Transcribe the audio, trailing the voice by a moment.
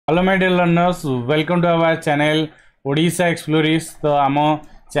Hello my dear learners, welcome to our channel Odisha एक्सप्लोरिश। तो आम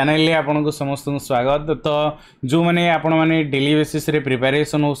channel रे आपन को समस्त स्वागत। तो जो मैंने आपण मैंने डेली बेसिस रे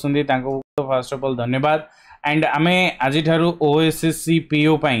प्रिपरेशन होसंदी तांको फर्स्ट ऑफ ऑल धन्यवाद। एंड आमे आज ठारू ओएसएससी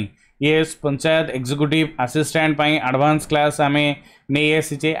पीओ पई यस पंचायत एग्जीक्यूटिव असिस्टेंट पई एडवांस क्लास आमे नहीं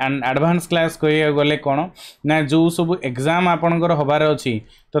आसीचे। एंड एडवांस क्लास कहिया गले कोन ना जो सब एग्जाम आपनकर होबार अछि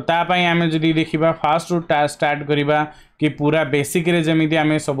तो ता पई आमे जदी देखिबा फास्ट टू स्टार्ट करिबा कि पूरा बेसिक रे जमिति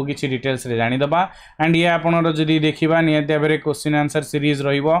आमे सब किछि डिटेल्स रे जानि दबा। एंड ये आपनर जदी देखिबा नियते बेरे क्वेश्चन आंसर सीरीज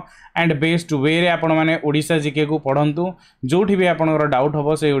रहिबो। एंड बेस्ट वे रे आपण माने ओडिशा जीके को पढंतु। जोठी भी आपनकर डाउट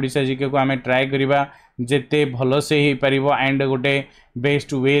होबो से ओडिशा जीके को आमे ट्राई करिबा जेते भलो से ही परिबो। एंड गोटे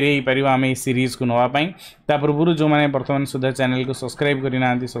बेस्ट वे रे ही परिबो आमे सीरीज को नवा पई। ता पूर्व जो माने वर्तमान सुधा चैनल को सब्सक्राइब करि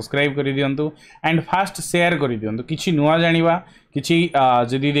नांती सब्सक्राइब करि दियंतु। एंड फास्ट शेयर करि दियंतु। किछि नुवा जानिबा किछि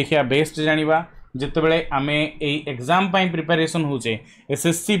जदी देखिया बेस्ट जानिबा जिते बड़े आमे एग्जाम पाई प्रिपरेशन होचे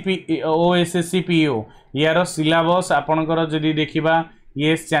एसएससी ओएसएससी पीओ यार सिलेबस आपनकर जदी देखिबा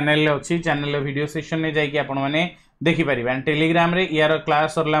ये चैनल अच्छी चैनल वीडियो सेक्शन में जाकि आपण माने देखि परिबा। टेलीग्राम रे यार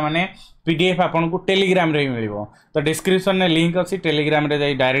क्लास सरला माने पीडीएफ आपन को टेलीग्राम रे मिलिबो। तो डिस्क्रिप्शन में लिंक अछि, टेलीग्राम रे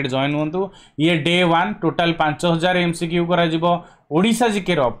जाई डायरेक्ट जॉइन होंतु। ये डे 1 टोटल 5000 एमसीक्यू करा जिवो। ओडिशा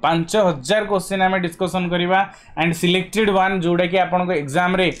जीके रो 5000 क्वेश्चन आमे डिस्कशन करिबा। एंड सिलेक्टेड वन जोडा कि आपन को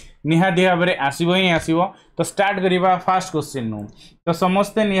एग्जाम रे निहाती भाव रे आसीबो ही आसीबो। तो स्टार्ट करिबा फर्स्ट क्वेश्चन नु। तो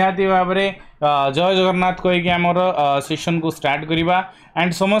समस्ते निहाती भाव रे जय जगन्नाथ कहि कि हमर सेशन को स्टार्ट करिबा।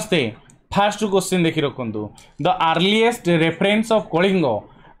 एंड समस्ते फर्स्ट क्वेश्चन देखि रखंतु। The earliest reference of Kalinga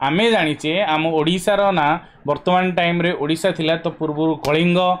आमे जानिचे आम ओडिशा रो ना वर्तमान टाइम रे ओडिशा थिला तो पूर्व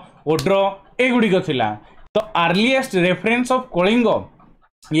कलिंग ओड्र एगुडी थिला। तो अर्लीएस्ट रेफरेंस ऑफ कलिंग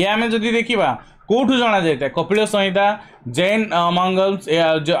ये आमे जदी देखिबा कोठु जाना जायता कपिल संहिता जैन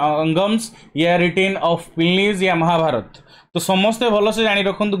अंगम्स या रिटेन ऑफ पिलनीज या महाभारत। तो समस्ते भलो से जानी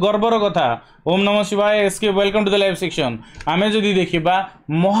रखंतु गर्वर कथा। ओम नमः शिवाय SK welcome to the live section. आमे जदी देखिबा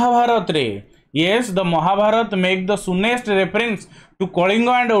महाभारत रे yes the Mahabharata make the soonest reference to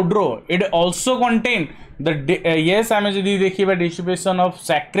Kalinga and Odro. It also contain the yes आमे जदी देखिबा distribution of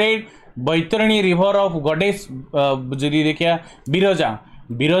sacred Baitarani river of goddess जदी देखिया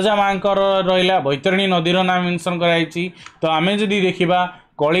बिरजा मांकर रहिला बैतरणी नदीर नाम मेंशन कराइछि। तो आमे जदी देखिबा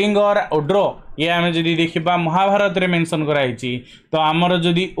कलिंग और ओड्रो ये आमे जदी देखिबा महाभारत रे मेंशन कराइछि। तो आमर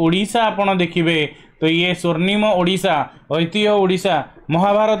जदी ओडिशा आपण देखिबे तो ये स्वर्णिम ओडिशा ऐतिह्य ओडिशा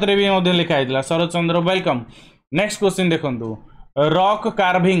महाभारत रे भी मध्य लिखा हैतला। शरद चंद्र वेलकम। नेक्स्ट क्वेश्चन देखंतु।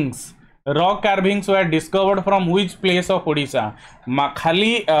 Rock carvings were discovered from which place of Odisha.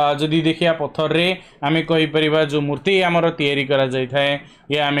 खाली जदी देखिया पत्थर रे आमे कहि परिबा जो मूर्ति हमर तयारी करा जाय थाए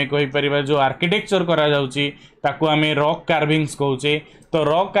या आमे कहि परिबा जो आर्किटेक्चर करा जाउची ताकू आमे रॉक कार्विंग्स कहउचे। तो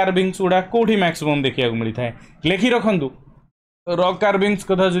रॉक कार्विंग्स उडा कोठी मैक्सिमम देखिया को मिली थाए लेखि रखंतु। रॉक कार्विंग्स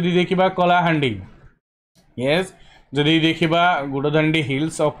कथा जदी देखिबा कलाहांडी yes जदि देखिबा गुडदांडी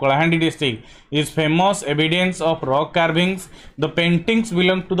hills of Kalahandi district is famous evidence of rock carvings. The paintings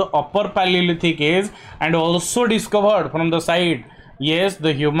belong to the upper Palaeolithic as and also discovered from the site yes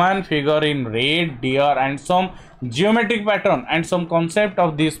the human figure in red deer and some geometric pattern and some concept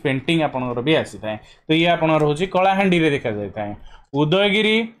of this painting आपनर भी आसी थाए। तो ये आपनर होची कलाहांडी रे देखा जाय थाए।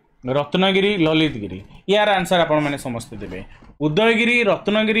 उदयगिरी रत्नगिरी ललितगिरी यार आंसर आपण माने समस्त देबे। उदयगिरी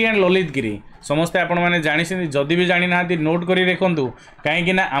रत्नगिरी एंड ललितगिरी समस्ते आपण माने जानि जदि भी जानि नांती नोट करी रखंतु। काहे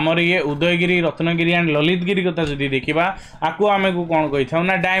कि ना हमर ये उदयगिरी रत्नगिरी एंड ललितगिरी कथा जदि देखिबा आकु आमे को कोन कहि थाउ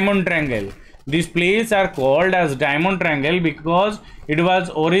ना diamond triangle. These places are called as diamond triangle because it was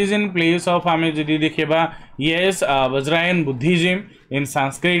origin place of आमे जदि देखिबा yes Vajrayana Buddhism। in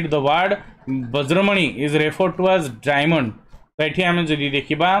Sanskrit the word Vajramani is referred to as diamond। तो ये आम जदि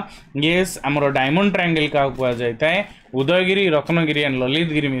देखिबा yes आमर डायमंड ट्रायंगल का कुआ जाय उदयगिरी रत्नगिरी एंड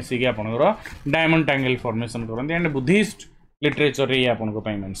ललितगिरी मिसिकी आपनकर diamond triangle formation करंती। And Buddhist literature रे आपन को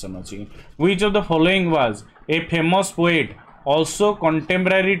पई मेंशन अछि। Which of the following was a famous poet also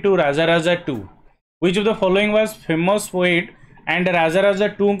contemporary to Raja Raja II। which of the following was famous poet and Raja Raja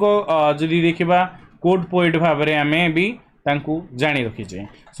II को जदि देखिबा code poet भाव रे आमे भी तांकू जानि रखिचे।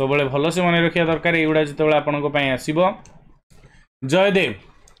 सब बळे भलो से मने रखिया दरकार। एउडा जते बळे आपन को पई आसीबो जयदेव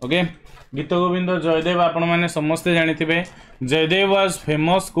ओके गीत गोविंद जयदेव आपण माने समस्ते जानिथिबे। Jaydev was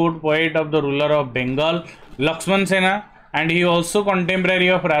famous code poet of the ruler of Bengal Lakshman सेना and he also contemporary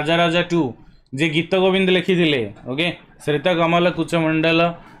of Raja Raja II जे गीत गोविंद लिखि दिले। ओके श्रेता कमल कुचमंडल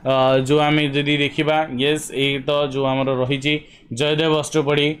जो आमे जदि देखिबा यस ए तो जो हमर रहिछि जयदेव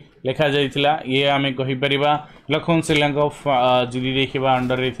अष्टपदी लिखा जाइथिला। ये आमे कहि परिबा लक्ष्मण सेना ऑफ जदि देखिबा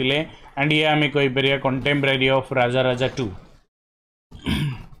अंडर रे थिले। एंड ये आमे कहि परिबा contemporary of Raja Raja II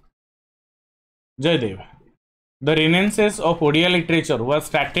Jaydev. The renaissance of Odia literature was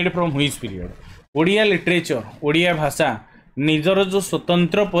started from which period? Odia literature, Odia भाषा निजर जो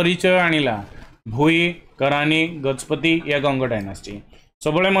स्वतंत्र परिचय आनिला भोई, करानी, गजपति या गंग डायनास्टी।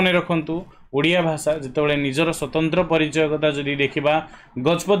 सबले मन रखु ओडिया भाषा जिते निजर स्वतंत्र परिचय कथा जदि देखा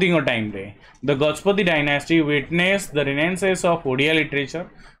गजपति टाइम रे the Gajapati dynasty witness the renaissance of Odia literature.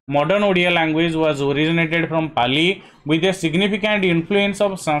 Modern Odia language was originated from Pali with a significant influence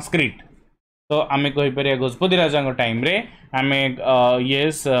of Sanskrit. तो आम कहीपर गजपति राजा टाइम रे आम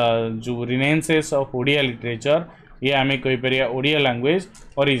येस जो रिनेसेंस ऑफ ओडिया लिटरेचर ये आम कहीपर ओडिया लैंग्वेज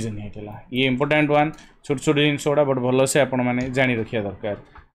ओरिजिन होता। ये इंपोर्टेंट वन छोट छोट जिनस गुड़ा बट भल से आपण मैंने जानी रखा दरकार।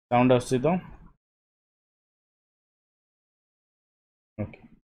 साउंड आस तो okay.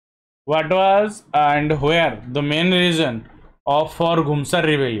 What was and where the main reason of for घुमसार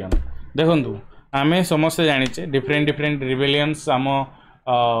rebellion. देखु आम समस्ते जाने डिफरेंट डिफरेंट रिबेलियंस आम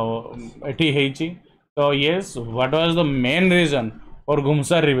एटी तो yes what was the main reason और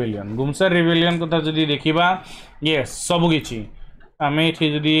घुमसार रिबेलियन कथा जदि देखा ये सब किछि आम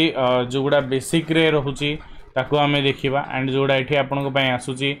ये जोगुड़ा बेसिक रे रोची ताको आम देखा एंड जोड़ा ये आपण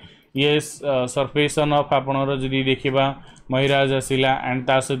आसूची ये सरफेसन ऑफ आपणर जदि देखा महिराज आसला एंड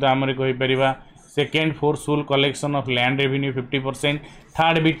ता सहित आम कहीपर second forceful collection of land revenue 50%।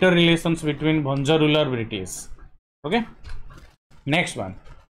 Third bitter relations between भंजर ruler British. Okay next one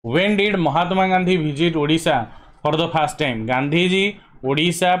when did Mahatma Gandhi visit Odisha for the first time. Gandhi ji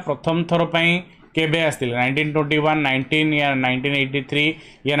Odisha प्रथम थर पर केबे आसथिले 1921 19 या 1983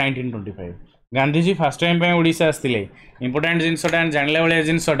 या 1925। गांधी जी फर्स्ट टाइम पे ओडिशा आसथिले इंपोर्टेंट जिनसटा जानला वाला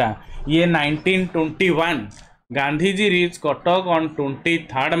जिनसटा ये 1921 Gandhi ji reach Cuttack on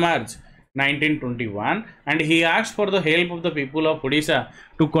 23rd March 1921 and he asked for the help of the people of Odisha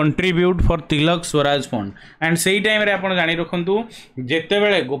to contribute for Tilak Swaraj Fund and सेही टाइम रे आपण जानि रखंतु जेते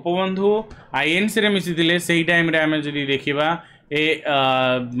बेले गोपबंधु आईएनसी रे मिसिथिले सेही टाइम रे आमे जदि देखिबा ए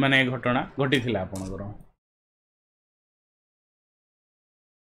माने घटना घटिथिला आपनकर।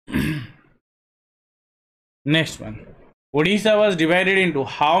 Next one Odisha was divided into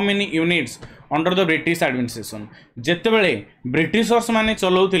how many units under the British administration। जेतेबेले Britishers माने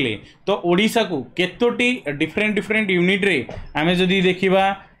चलाउथिले तो ओडिशा को केतोटी डिफरेंट डिफरेंट यूनिट रे आमे जदि देखिबा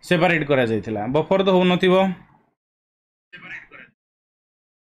सेपरेट करा जायथिला। बफर तो हो नथिबो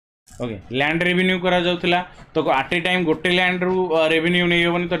ओके लैंड रेवेन्यू करा जाउथिला तो एट ए टाइम गोटे लैंड रु रेवेन्यू नै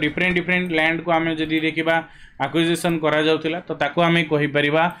होबनी तो डिफरेंट डिफरेंट लैंड को आमे जदि देखिबा एक्विजिशन करा जाउथिला तो ताको आमे कहि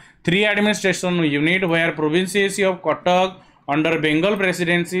परिबा 3 administration unit where प्रोविंसिएसी of Cuttack under Bengal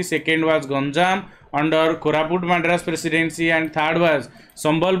presidency, second was Ganjam under Koraput Madras presidency and third was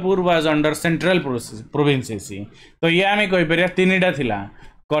Sambalpur was under central प्रोविंसिएसी। तो ये आमे कहि परिया तीनटा थिला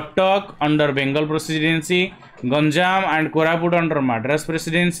Cuttack under Bengal presidency, Ganjam and Koraput under Madras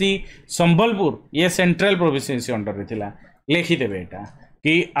presidency, Sambalpur ये सेंट्रल प्रोविंसिएसी अंडर रे थिला। लिखि देबे एटा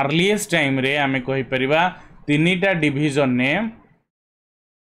कि अर्लीएस्ट टाइम रे आमे कहि परिबा तीनटा डिवीजन ने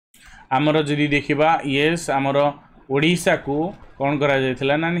आमर जदि देखिबा येस आमर ओडिशा को कौन करा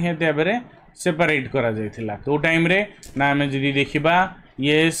जायथिला ना निहाती भाबरे सेपरेट करा जायथिला। तो टाइम रे ना आमे जदि देखिबा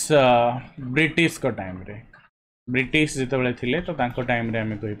येस ब्रिटिश को टाइम रे ब्रिटिश जितेबाला थिले तो तांको टाइम रे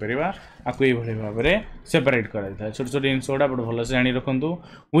आमे कहि परिबा आकु ए भले भाबरे सेपरेट करा जायथा। छोट छोट इनसोडा बड भलो से जानि रखंतु।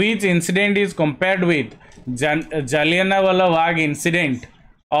 Which incident is compared with Jallianwala Bagh incident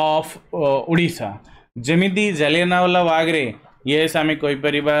of Odisha. जेमिति Jallianwala बाग रे येस आमे कहि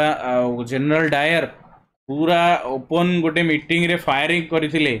परिबा जनरल डायर पूरा ओपन गोटे मीटिंग रे फायरिंग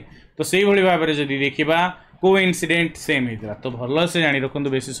करथिले तो सेही भली भाव रे जदि देखिबा को इंसिडेंट सेम हेतला। तो भलो से जानि रखंतु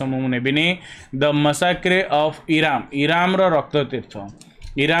बेसी समय मु नेबिनी। द मसाक्रे ऑफ इराम रो रक्त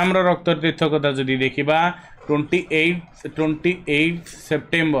तीर्थ कथा जदि देखिबा 28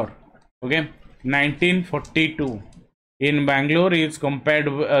 September okay 1942 in Bangalore is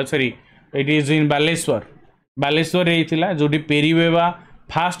compared sorry it is in Baleshwar होता जो पेरीवेवा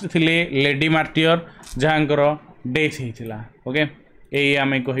फास्ट थिले लेडी मार्टियर जहाँकर डेथ होता। ओके यही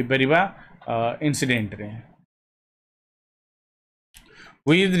आम कहीपर incident ray.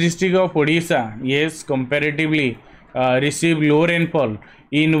 Which district of Odisha yes comparatively receive low rainfall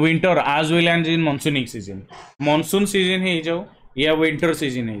in winter as well as in monsoonic season। monsoon season हे जाओ या winter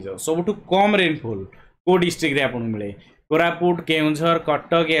season हे जाओ सबुठु कम rainfall को डिस्ट्रिक्ट रे आपन मिले कोरापुट, केउंझर,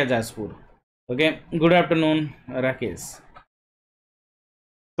 कटक या Jajpur. Okay good afternoon Rakesh.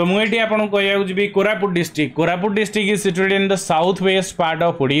 तो मुझे आपको कहूँ जी Koraput district is situated in the south west part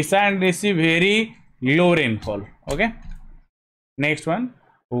of Odisha and receive very low rainfall. Okay next one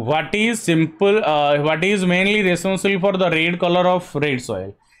what is mainly responsible for the red colour of red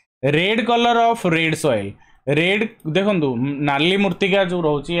soil. Red colour of red soil red देखो नाली मूर्तिका जो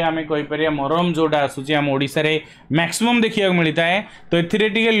रोचे आम कहीपर मरम जोटा आसूँ आम ओडिशा रे maximum देखा मिलता है तो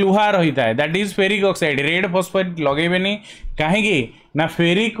ये लुहा रही है that is ferric oxide red phosphate लगेबेनी कहीं ना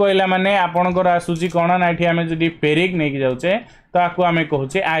फेरिक कहला माने आपणकर आसूँ कौन ना ये आम जब फेरिक नहीं जाऊे तो आपको आम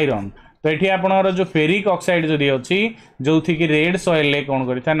कहूचे आयरन तो ये आपणकर जो फेरिक ऑक्साइड जदि अच्छी जो थी कि रेड सॉइल कौन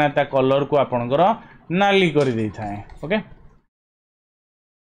करता ना ता कलर को आपणकर नाली कर दे था okay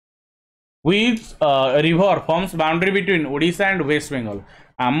which river forms boundary between Odisha and West Bengal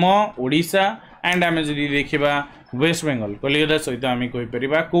आम ओडिशा एंड आम जब देखा वेस्ट बेंगल कलिकता सहित आम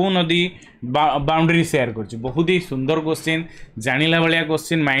कहीपर कौ नदी बाउंड्री शेयर कर बहुत ही सुंदर क्वेश्चन जानिला भाया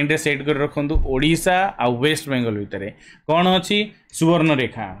क्वेश्चन माइंड रे सेट कर रखु ओडिशा आ वेस्ट बेंगल भितर कौन अच्छी सुवर्ण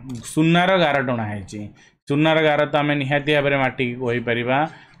रेखा सुनार गार टणा है सुनार गार तो आम निहाती भाव में माटी कहीपर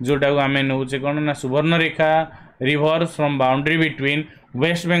जोटा को आम नौचे कौन ना सुवर्ण रेखा river from boundary between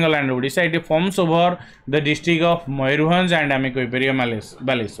West Bengal and Odisha it forms over the district of Mayurbhanj and आम कहीपर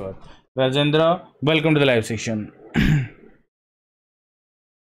Baleshwar Rajendra welcome to the live section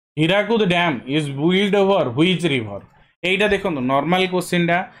Hirakud dam is built over which river एटा देखो नॉर्मल क्वेश्चन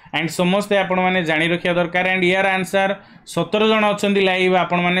टा एंड समस्ते आपण माने जानि रखिया दरकार एंड यार आंसर 17 जन अछंती लाइव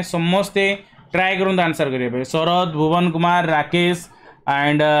आपण माने समस्ते ट्राई करन आंसर करिवे शरद भुवन कुमार राकेश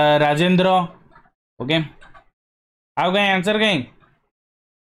एंड राजेंद्र ओके आउ कहीं आंसर कहीं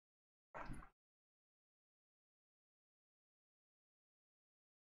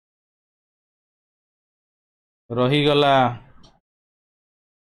रहीगला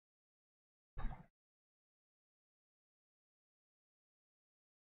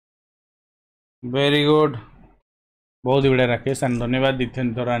वेरी गुड बहुत बढ़िया राकेश एंड धन्यवाद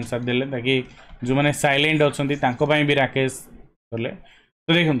द्वितीय थर आंसर देले ताकि जो मैंने साइलेंट अच्छा भी राकेश कले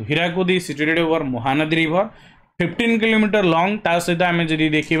तो देखो Hirakud is situated over Mahanadi river 15 kilometre long ता सहित आम जब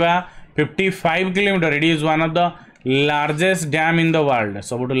देखा 55 kilometre it is one of the largest dam in the world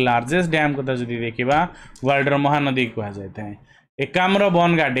सब लार्जेस्ट डैम कथा जब देखा वर्ल्ड महानदी कह जाए Ekamra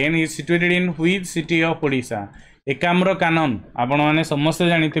one garden is situated in which city of Odisha Ekamra कानन आपण मैंने समस्ते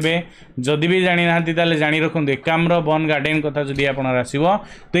जानी जदि भी जानी ना जानी रखु एकाम्र वन गार्डन कथा जब आप आसो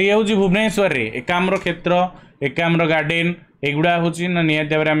तो ये हूँ भुवनेश्वर रे एकाम्र क्षेत्र एकाम्र गार्डन एगुड़ा हूँ ना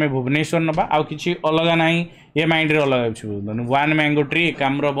निहत भाव में भुवनेश्वर नवा आउ कि अलग ना ये माइंड रे अलग one mango tree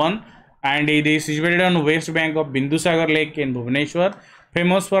Ekamra one and it is situated on west bank of Bindusagar Lake in Bhubaneswar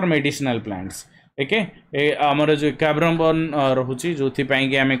famous for medicinal plants okay आमर जो एकाम्र वन रोचे जो कि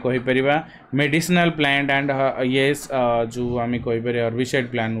आम कहीपर मेडिसिनल प्लांट एंड येस जो आम कहीपर हर्बिसाइड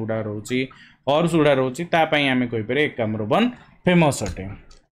प्लांट गुड़ा रोचे हर्ब्स गुड़ा रोचे आम कहीपर एकाम्र वन फेमस अटे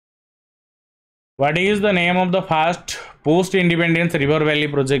what is the name of the first post independence river valley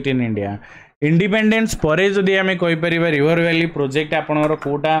project in India independence पर जदि आम कहीपर रिवर वैली प्रोजेक्ट आपणकर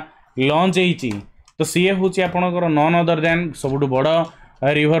कोटा लॉन्च होती तो सी हूँ आपंकर नन अदर दैन सब बड़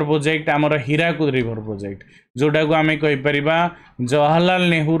रिवर प्रोजेक्ट आमर हीराकुद रिवर प्रोजेक्ट जोटा को आम कहीपर जवाहरलाल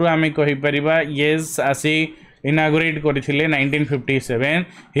नेहरू आम कहीपर येस आसी इनागुरेट करते 1957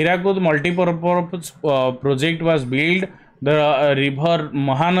 Hirakud multipurpose project was build the river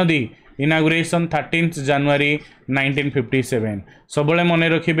Mahanadi inauguration 13 January 1957 सब मन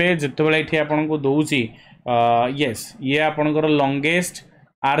रखिए जिते ये आपन को दौची येस ये आपंकर लॉन्गेस्ट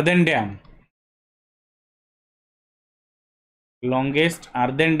आर्देन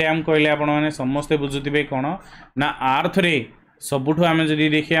डैम कहले आपण मैंने समस्ते बुझुवे कौन ना आर्थ रे सबुठू आम जब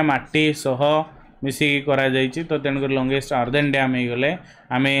देखिए माटी सह मिसिकी करा जाइछि तो तेणुक लॉन्गेस्ट आर्देन डैम हो गले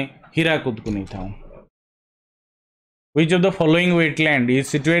आम हीराकुद को नहीं था Which of the following wetland is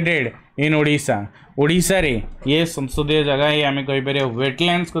situated in Odisha? Odisha रे ये संसदीय जगह ही आम कहीपर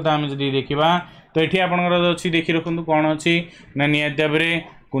वेटलैंड्स को आम जब देखा तो ये आपंकर अच्छी देखी रखु कौन अच्छी ना निहत भाव में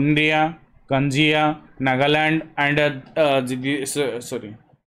कुंडिया कंजिया Nagaland and sorry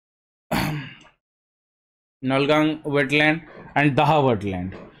नलगांग wetland and Daha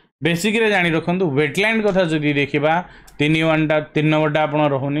wetland basically जानी रखु वेटलैंड कथा जब देखा 3 नंबरटा आप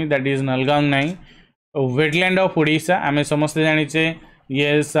रोनी दैट इज नलगांग नाई वेटलैंड ऑफ ओडिशा आम समस्ते जानीचे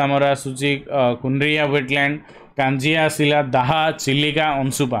येस आमर आसूची कुंड्रिया वेटलैंड कांजिया आसिला दाहा चिलिका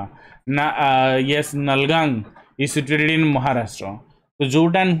अंशुपा ना yes नलगांग is situated in Maharashtra तो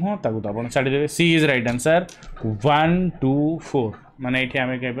जोटा नुह ताकू तो आप छाड़देवे सी इज राइट आंसर 1 2 4 माने ये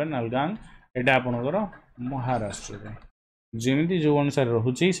आम कह नलगांग यहाँ आपंकर महाराष्ट्र जमी जो अनुसार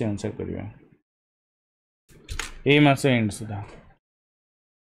रोचे से अनुसार करें ये mass and Sudha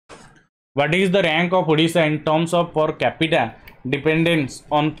What is the rank of Odisha in terms of per capita dependence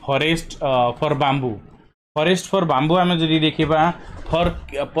on forest for bamboo? Forest for bamboo आम जब देखा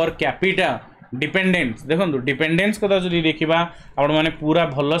per capita dependence देखो dependence कथा जब देखा आप मैंने पूरा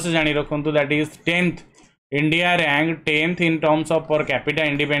भल से जानी रखु that is 10th India ranked 10th in terms of per capita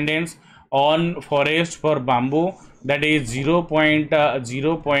independence on forest for bamboo, that is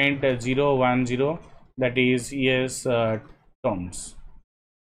 0.010, that is yes tons.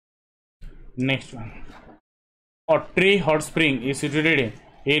 Next one, Otri hot spring is situated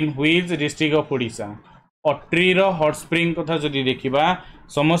in which district of Odisha? Otri row hot spring कथा जदि देखिबा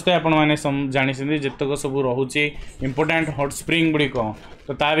समस्ते आपण माने जानिसेंदी जेतक सब रहुची important hot spring गुडी को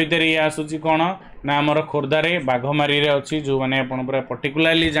तो ता भीतर ये आसुची कोन ना हमर खोरदा रे बाघमारी रे अछि जो माने आपण पूरा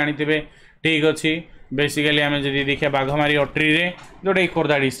पर्टिकुलरली जानिथिबे ठीक अछि बेसिकली हमें जदि देखिया बाघमारी अट्री रे जोडे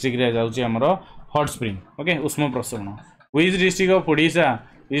खोरदा डिस्ट्रिक्ट रे जाउची हमर हॉट स्प्रिंग ओके उष्म प्रसरण which district of Odisha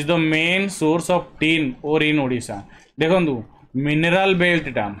is the main source of tin और इन ओडिशा देखंतु मिनरल बेल्ट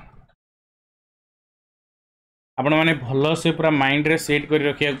टा आपण माने भलो से पूरा माइंड रे सेट कर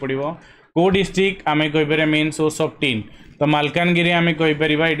रखिया पड़िबो को डिस्ट्रिक्ट आमे कहि परबा मेन सोर्स ऑफ टीन तो मालकानगिरी आमे कहि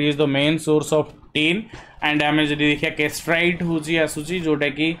परबा it is the main source of tin and आमे जदि देखिया केस्ट्राइट होची आसुची जोटा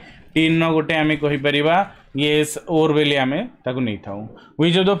कि टीन न गोटे आमे कहि परबा यस और बेली आमे ताकु नै थाउ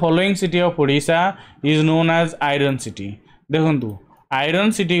which of the following city of Odisha is known as iron city देखंतु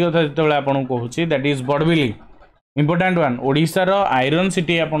आयरन सिटी कथा जतबेला आपण कहूची that is बडबिली important one Odisha row iron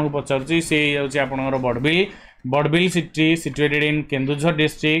city आपण को पचारची से जाउची आपणर Barbil Bordbil city situated in Kendujhar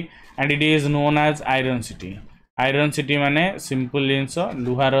district and it is known as Iron City. Iron City माने simple जिनस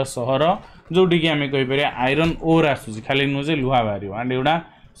लुहार सहर जोटी कि आमे कहि परिया आयरन ओर आसुची खाली नु जे लुहा बारियो एंड एडा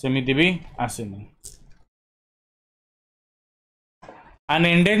सेमिति भी आसेनी an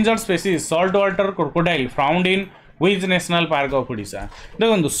endangered species saltwater crocodile found in which national park of Odisha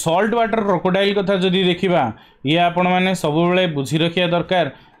देखो सॉल्ट वाटर क्रोकोडाइल कथा जदि देखिबा ये आपण माने सब बेले बुझी रखिया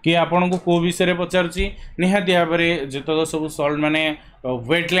दरकार कि आपण को को विषय पचारची निहाती भाबरे जतक सब सॉल्ट माने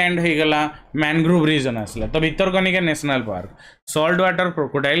वेटलैंड हो गला मैनग्रोव रीजन आसला तो Bhitarkanika national park salt water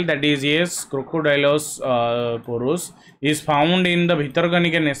crocodile that is yes Crocodylus Porus is found in the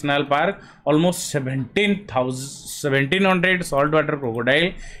Bhitarkanika national park almost 1700 salt water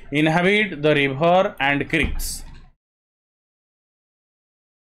crocodile inhabit the river and creeks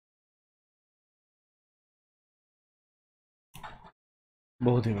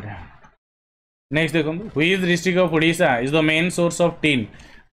बहुत ही बढ़िया नेक्स्ट देखो which district of Odisha is the main source of tin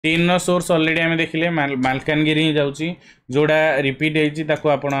tin no source already हमें देखिले मालकानगिरी ही जाउची जोड़ा repeat हेची ताको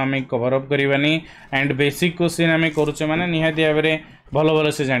आपण हमें cover up करबानी and basic question हमें करूचे माने निहाती भाबरे भलो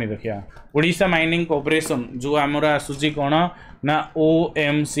भलो से जानि रखिया ओडिशा माइनिंग कॉर्पोरेशन जो हमर आसुची कोन ना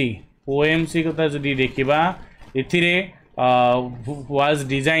ओएमसी कथा जदी देखिबा एथिरे was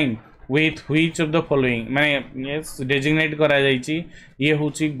design with which of the following माने yes डेजिग्नेट करा जायची ये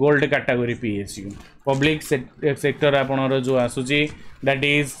होची gold category PSU public sector आपनर जो आसुची that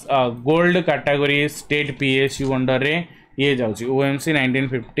is gold category state PSU under रे ये जाउची OMC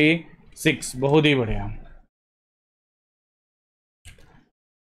 1956 बहुत ही बढ़िया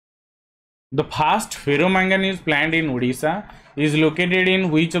The first ferromanganese plant in Odisha is located in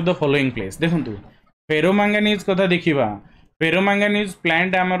which of the following place देखंतु ferromanganese कथा देखिबा फेरोमैंगनीज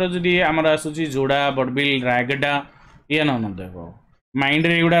प्लांट आमर जदि आमर आसुची जोड़ा बडबिल रायगडा ये न देखो माइंड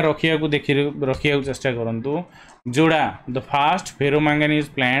रे एगुडा रखिया को देखि रखिया को चेष्टा करंतु जोड़ा the first ferromanganese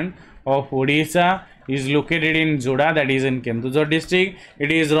plant of Odisha is located in Joda that is in Kendujhar district.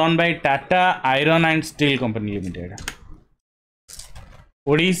 It is run by Tata Iron and Steel Company Limited.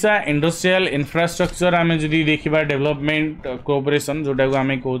 Odisha Industrial Infrastructure आमे जदि देखिबा डेवलपमेंट कोऑपरेशन जोटा को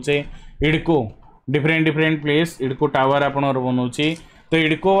आमे कहूचे इडको different place इडको टावर आपनर बनौची तो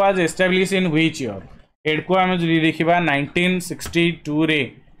इडको was establish in which year इडको आमे जदि देखिबा 1962 रे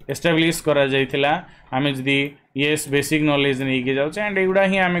एस्टैब्लिश करा जायथिला आमे जदि यस बेसिक नॉलेज नै के जाउछ एंड एगुडा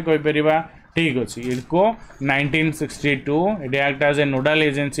ही आमे कहि परिबा ठीक अछि इडको 1962 it act as a nodal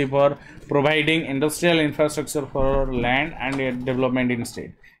agency for providing industrial infrastructure for land and development in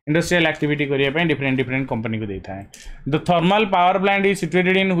state industrial activity करिया पे डिफरेंट कंपनी को देता है the thermal power plant is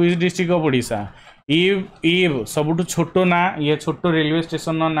situated in which district of Odisha ewe सबुठ छोटो ना ये छोटो railway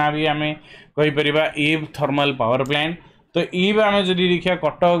station ना भी आमे कहि परिबा ईव थर्मल पावर प्लांट तो ईव आमे जदि देखिया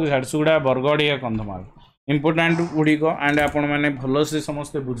कटक झारसुगुड़ा बरगड़ या कंधमाल इंपोर्टेंट गुडी को एंड आपण माने भलो से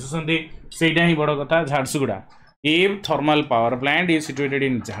समस्त बुझुसंदी सेटा ही बड़ कथा Jharsuguda ewe thermal power plant is situated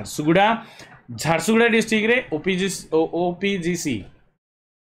in Jharsuguda district रे OPGC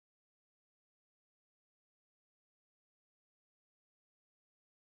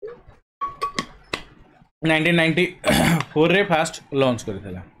 1994 रे fast launch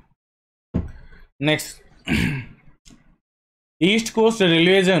करथिला next east coast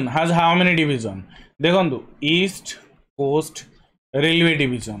railway zone has how many division देखंतु ईस्ट कोस्ट रेलवे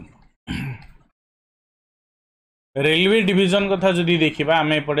डिवीजन कथा जदि देखिबा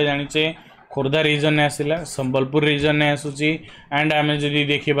आमे एपटे जानिचे खोर्धा रीजन ने आसिला संबलपुर रीजन ने आसुची एंड आमे जदी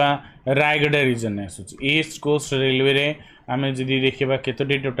देखिबा रायगढ़ रीजन ने आसुची ईस्ट कोस्ट रेलवे रे आमे जदी देखिबा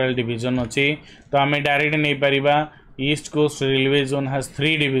केतोटी टोटल डिवीजन अछि तो आमे डायरेक्ट नै परिबा east coast railway zone has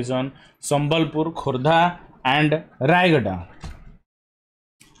 3 division Sambalpur Khordha and Raigarh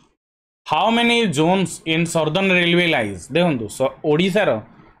how many Jones in southern railway lies देखो ओडिशा रो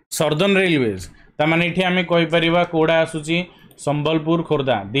सर्दर्न रेलवेज तामाने एठी आमे कहि परिबा कोडा आसुची संबलपुर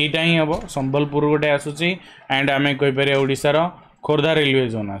खोर्धा दीटा ही हम संबलपुर गोटे आसूची एंड आमे कहि परिया ओडिसा रो Khordha railway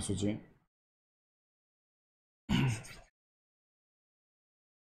zone आसूची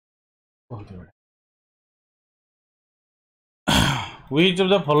which of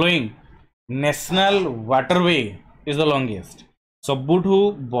the following national waterway is the longest सबुठु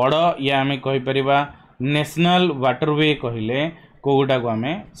बड़ या आमे कहि परिबा नेशनल वाटरवे कहिले कोगोटा को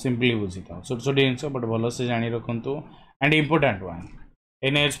आमे सिंपली बुझिता छोट छोट जिंस बट भलो से जानि रखंतु and important one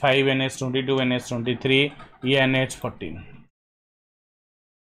NH5 NH22 NH23 या NH14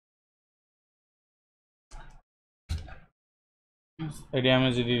 एरिया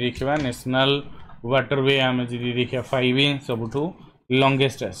में जदी देखिबा नेशनल वाटरवे आमे जदी देखिया 5 सबुठु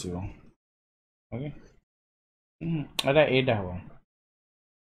लॉन्गेस्ट आसीबो ओके अरे एटा हो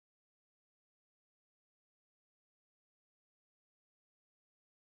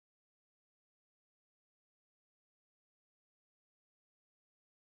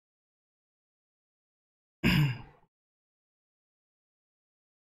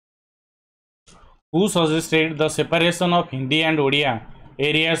Who suggested the separation of Hindi and Odia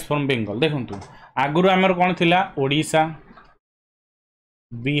areas from Bengal देखंतु आगुरु हमर कोन थिला ओडिशा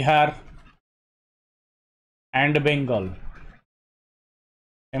बिहार एंड बेंगल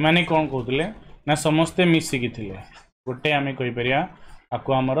एमाने कोन कहतले ना समस्ते मिसी कि थिले गोटे आमे कहि परिया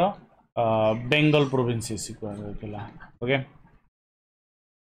आको हमर बेंगल प्रोविंस सिकुला ओके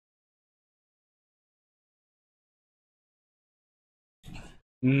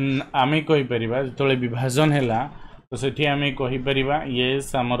आमे कहि परिबा जतले विभाजन हैला तो सेठी आमे कहि परिबा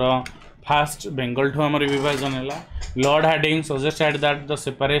यस हमर फास्ट बेंगल ठो हमर विभाजन हैला Lord Hardinge suggested that the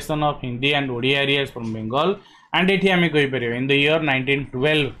separation of Hindi and Odia areas from Bengal and एठी आमे कहि परिबा in the year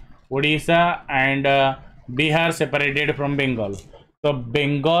 1912 Odisha and Bihar separated from Bengal तो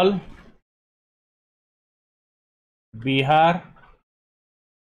बेंगल बिहार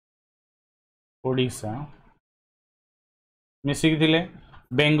ओडिशा मिसिक थिले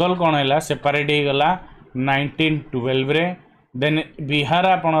बेंगल कौन है सेपरेट हो गला 1912 रे देन बिहार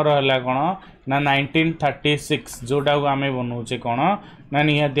आपण रहला कौन ना 1936 जोटा को आमे बनौचे कौन ना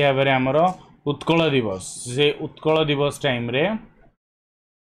निहाती भाव में आमर उत्कल दिवस से उत्कल दिवस टाइम रे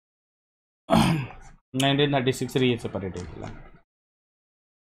 1936 रे सेपरेट होता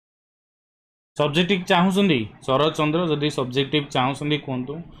सब्जेक्टिव चाहूँगी शरद चंद्र जदि सब्जेक्टिव चाहूँगी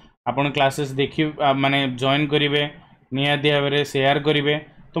कहतु आपन क्लासेस देखि माने जॉइन करेंगे निहाती भाव में शेयर करेंगे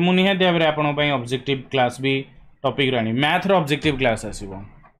तो मुझे निहाती भाव में आपण पई ऑब्जेक्टिव क्लास भी topic Rani math row objective class आसीबो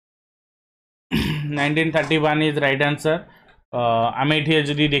 1931 is right answer आमे एठी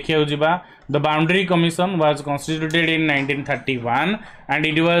जदी देखियो जिबा the boundary commission was constituted in 1931 and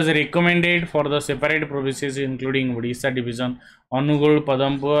it was recommended for the separate provinces including Odisha division Angul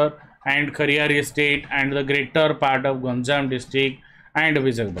Padampur and Khariar state and the greater part of Ganjam district and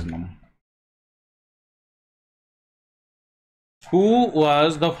Visakhapatnam Who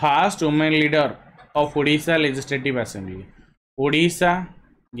was the first woman leader of Odisha Legislative Assembly? Odisha,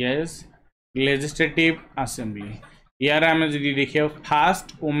 yes, Legislative Assembly. यार आमे जदी देखियो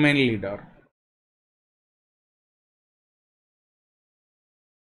first women leader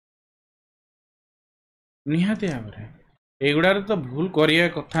निहाती भाव एगुड़ार तो भूल करिया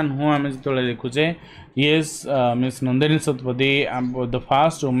कथा नुह आम जो देखुचे yes miss Nandini Satpathy the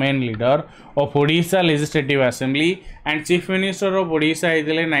first women leader of Odisha legislative assembly and chief minister of Odisha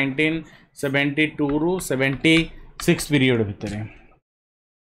होते 1972 रु 76 पीरियड भितर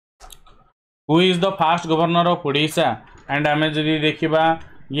who is the first governor of Odisha and आम जदि देखा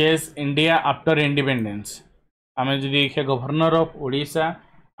येस इंडिया आफ्टर इंडिपेंडेंस आम जदि देखिए गवर्नर ऑफ ओडिशा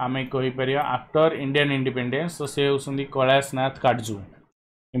आमे कहीपर आफ्टर इंडियन इंडिपेंडेंस तो से होती कैलाशनाथ काटजू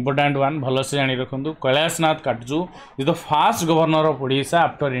इंपोर्टाट वन भल से जानी रखु Kailashnath Katju is the first governor of Odisha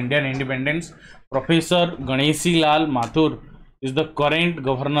after Indian independence professor Ganeshi Lal Mathur is the current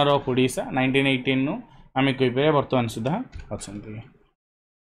governor of Odisha 1918 नु आमे कहीपर बर्तमान सुधा अच्छा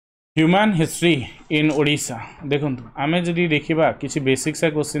ह्यूमन हिस्ट्री इन ओडिशा देखो आमे जदि देखा किसी बेसिक सा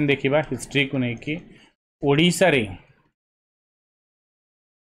क्वेश्चन देखा हिस्ट्री को लेकिन ओडिशा रे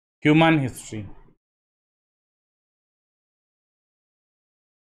ह्यूमन हिस्ट्री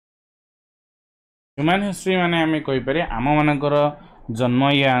ह्यूमन हिस्ट्री माने आमे कहि पारे आम मानकर जन्म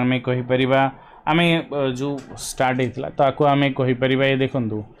या आम कहीपर आम जो स्टार्ट होता ताको आम कहीपर ये देखूँ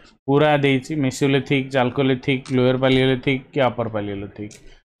पूरा देती मेसोलिथिक चाल्कोलिथिक लोअर पालियोलिथिक कि अपर पालियोलिथिक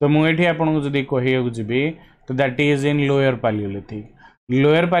तो मुझे आपको जब कह जी तो that is in lower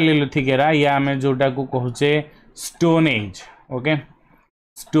palaeolithic era या आम जोटा को कहचे stone age okay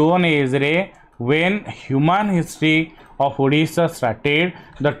stone age रे when human history of Odisha started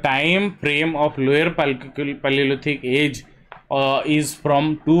the time frame of lower Paleolithic age is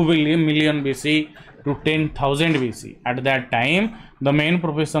from 2 million BC to 10,000 BC. At that time the main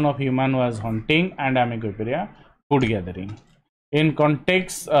profession of human was hunting and amicoperia food gathering. In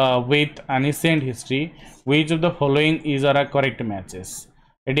context with ancient history which of the following is our correct matches?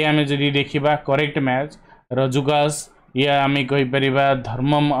 Eighty आम जदि देखा correct match रजुगास या आम कहीपर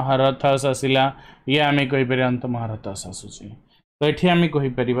धर्म महारथस आसला या आम कहीपर अंत महारथस आसूची तो ये आम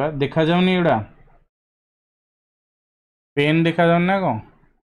कहीपर देखा जाऊनी एटा पेन देखा जाऊनी ना कौन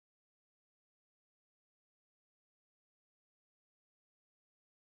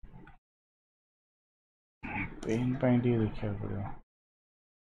पेन पाई देखा पड़ो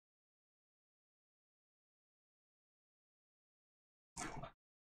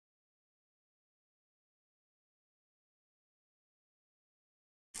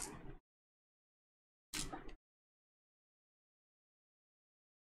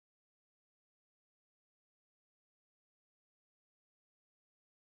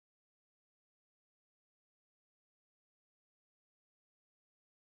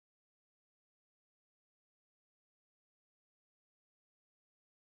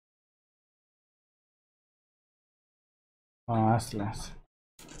हाँ आसला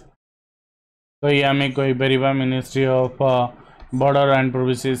तो ये आम कहीपर ministry of border and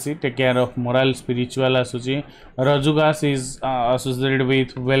province take care of moral spiritual आसूची रजुगास is associated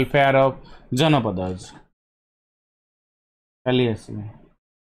with welfare of जनपदज खाली आसवे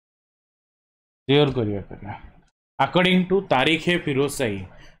क्लियर करिया अकॉर्डिंग टू तारीखे फिरोज शाही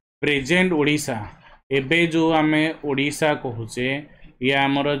प्रेजेंट ओडिशा एबे जो आम ओडिशा कहूचे या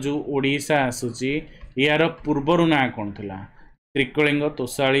आमर जो ओडिशा आसूची यार पूर्वर ना कौन थी त्रिकलिंग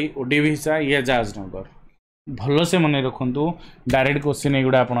तोशाली ओडिशा या जाजनगर भल से मन रखु डायरेक्ट क्वेश्चन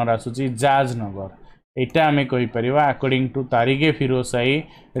एगुड़ा आपनर आसूची जाजनगर यहाँ आम कहीपर अकॉर्डिंग टू तारीखे फिरोज शाही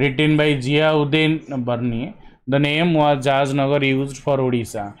written by Ziauddin Bernie the name was Jajnagar used for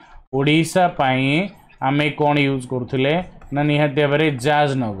Odisha Odisha पाई आम कौन यूज करुले ना निहाती भाव में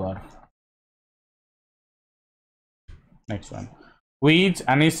Jajnagar next one which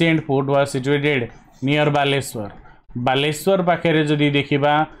ancient fort was situated near Baleshwar Baleshwar पाखे जदि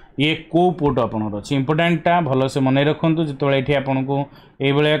देखा ये को पोर्ट आपनर अच्छी इंपोर्टाटा भल से मन रखु जो ये आपन को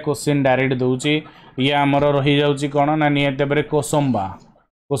ये क्वेश्चन डायरेक्ट दूसरी ये आमर रही जाऊँगी कौन ना निहाती भाव में Kosamba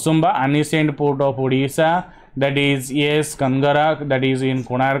Kosamba ancient port of Odisha that is yes Kanagara that is in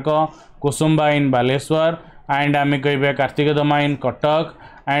Konark Kosamba in Baleshwar and आम कह कार्तिकदमा इन कटक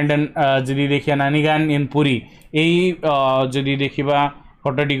एंड जदि देखिए नानीगान इन पुरी यही जदि देखा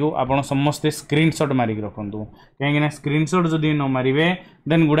फोटोटी को आपड़ समस्ते स्क्रीनशॉट मारिक रखु कहीं स्क्रीनशॉट जदि न मारे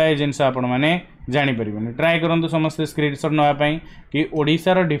देन गुड़ाए जिनस आपण मैंने जापर ट्राए करूँ समस्ते स्क्रीनशॉट नापी कि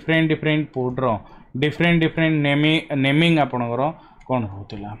ओडिशार different different porter different different naming आपणकर कौन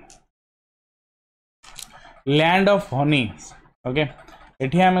होता लैंड ऑफ हनी ओके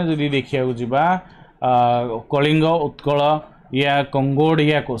ये आम जदि देखा जा कलिंग उत्कल या कंगोड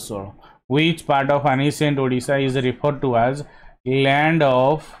या कोशल which part of ancient Odisha is refer to as land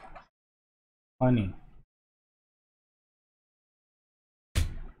of honey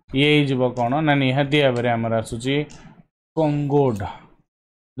ये जीव कौन ना निहाती भाव में आमर आसूची कंगोड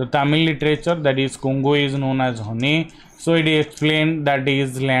the Tamil literature that is Congo is known as honey so it explain that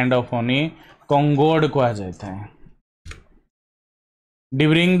is land of honey कंगोड कहा जाता है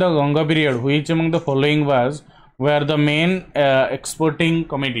during the Ganga period which among the following was where the main exporting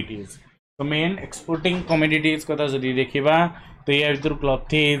commodities तो मेन एक्सपोर्टिंग कमोडिटीज कथा जदि देखा तो या भर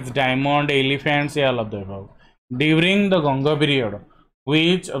क्लॉथेज डायमंड एलिफेंट्स या all of the above during the Ganga period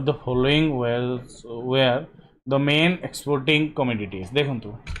which of the following where the main exporting commodities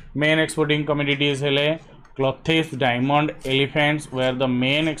देखो main exporting commodities हेले clothes diamond elephants where the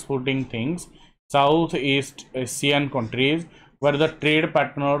main exporting things south east Asian countries were the trade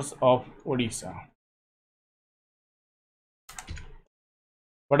partners of Odisha.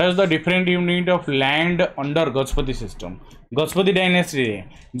 What is the different unit of land under Gajapati system? Gajapati dynasty रे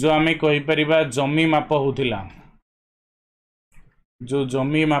जो आमे कहि परिबा जमी माप होतिला जो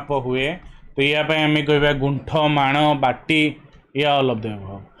जमी माप हुए तो या पे आमे कहबा गुंठ माण बाटी या ऑल ऑफ द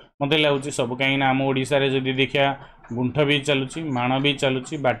अबव मते लागुची सब कहीं ना आम ओडिसा रे जदी देखिया गुंठ भी चलुची माण भी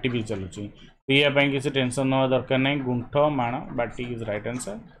चलुची बाटी भी चलुची या किसी टेंशन ना दरकार नहीं गुंठ माण बाटी इज राइट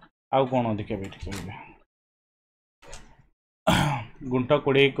आंसर आउ कौन अधिक बैठ कहे गुंठ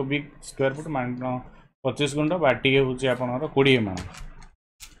 20 क्यूबिक स्क्वायर फुट मान 25 गुंठ बाटी हूँ आपंकर 20 माण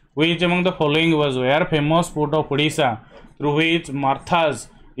which among the following was where famous port of Odisha through which Marthas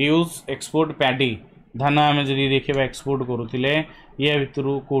use export paddy धान आम जदि देखा एक्सपोर्ट करुले या भितर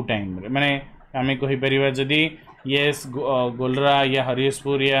कौ टाइम माने आम कहीपर जदि येस गोलरा या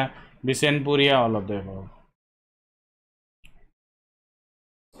हरिशपुर या बिशनपुर या ऑल ऑफ द अबव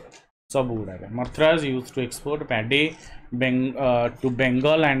सब गुड़ा Madras use to export paddy to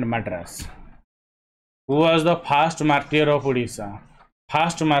Bengal and Madras who was the fast martyr of Odisha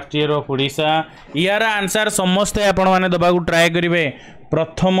fast martyr of Odisha यार आंसर समस्ते आपण माने दबा को ट्राई करिवे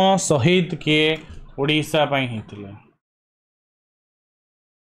प्रथम शहीद किए ओडिशा पई हेतिले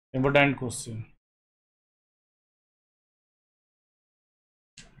इंपोर्टेंट क्वेश्चन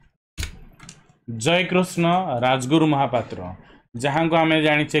जय कृष्ण राजगुरु महापात्र जहां को आमे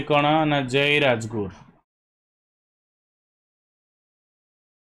जानिचे कोन ना जय Rajguru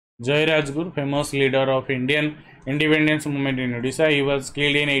famous leader of Indian independence movement in Odisha he was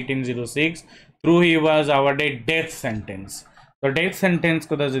killed in 1806 through he was awarded death sentence तो डेथ सेंटेंस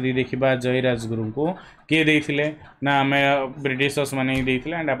कदा जदि देखिबा जय राजगुरु को के देथिले ना आमे ब्रिटिशर्स माने ही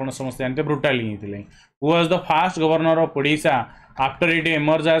देथिले एंड आपण समस्त जानते brutally हेथिले who was the fast governor of Odisha after it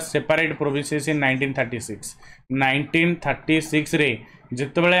emerge as separate provinces इन 1936 रे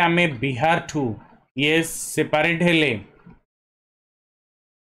जेतेबेले आमे बिहार ठू ये सेपरेट हेले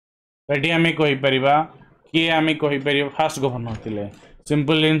एटी आमे कहि परिबा कि आमे कहि परिबा फास्ट गवर्नर थिले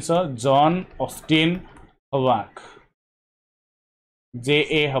सिंपल आंसर जॉन ऑस्टिन हवाक जे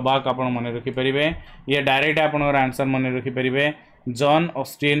ए हबाक आपण मन रखि परिबे ये डायरेक्ट आपण आंसर मन रखि परिबे John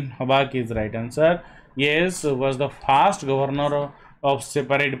Austin हबाक is right answer yes was the first governor of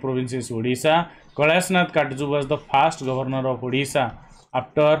separate provinces Odisha Kailashnath Katju was the first governor of Odisha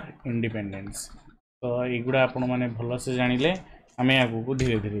after independence तो एगुड़ा आपण माने भल से जानिले आमे आगु को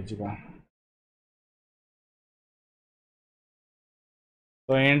धीरे धीरे जीवा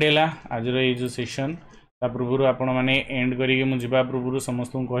तो एंड हैला आज रे जो सेशन ता पूर्व आपण माने एंड करिके मु जीवा पूर्व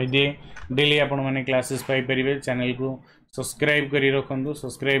समस्त को कहि दे डेली आपण माने क्लासेस पाई परिबे चैनल को सब्सक्राइब करी रखंदु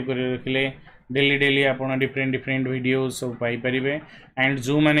सब्सक्राइब करी रखिले डेली आपण डिफरेंट वीडियोस सब पाई परिबे एंड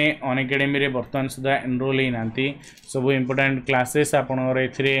जो माने अन एकेडमी रे वर्तमान सुधा एनरोल ही नांती सब इंपोर्टेंट क्लासेस आपण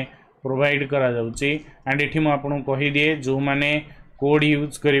एथिरे प्रोवाइड करा जाउची एंड एठी मु आपण कहि दिए जो माने कोड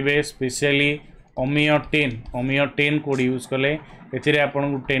यूज करिवे स्पेशली ओमियो 10 कोड यूज कले एथिरे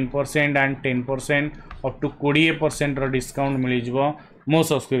आपण को 10% and 10% up to 20% row discount मिली जिवो मो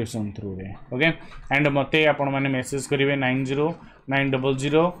सब्सक्रिप्शन थ्रू रे ओके एंड मते आपण माने मेसेज करिवे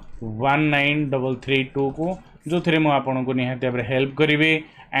 9090019332 को जो थरे मो आपण को निहाते बरे हेल्प करिवे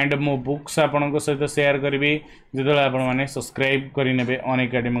एंड मो बुक्स आपण को सहित शेयर करिवे जदो आपण माने सब्सक्राइब करि नेबे ऑन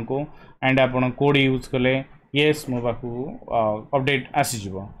एकेडमी को एंड आपण कोड यूज कले यस मो बाकू अपडेट आसी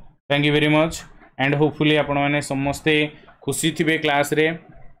जिवो thank you very much and hopefully आपण माने समस्ते खुशी थिबे क्लास रे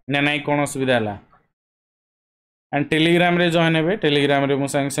ना नाइ कोन असुविधा हला एंड टेलीग्राम रे जॉइन हेबे टेलीग्राम रे मो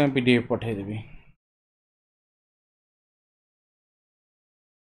संग संग पीडीएफ पठाई देबी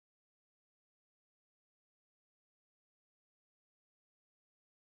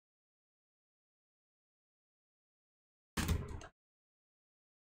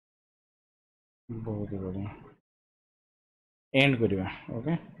बहुत बढ़िया and करिवा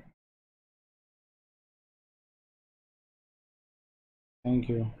okay thank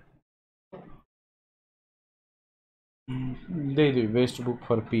you they they best book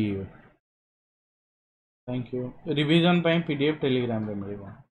for PEO thank you revision pi PDF Telegram रे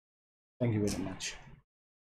मिलेगा थैंक यू वेरी मच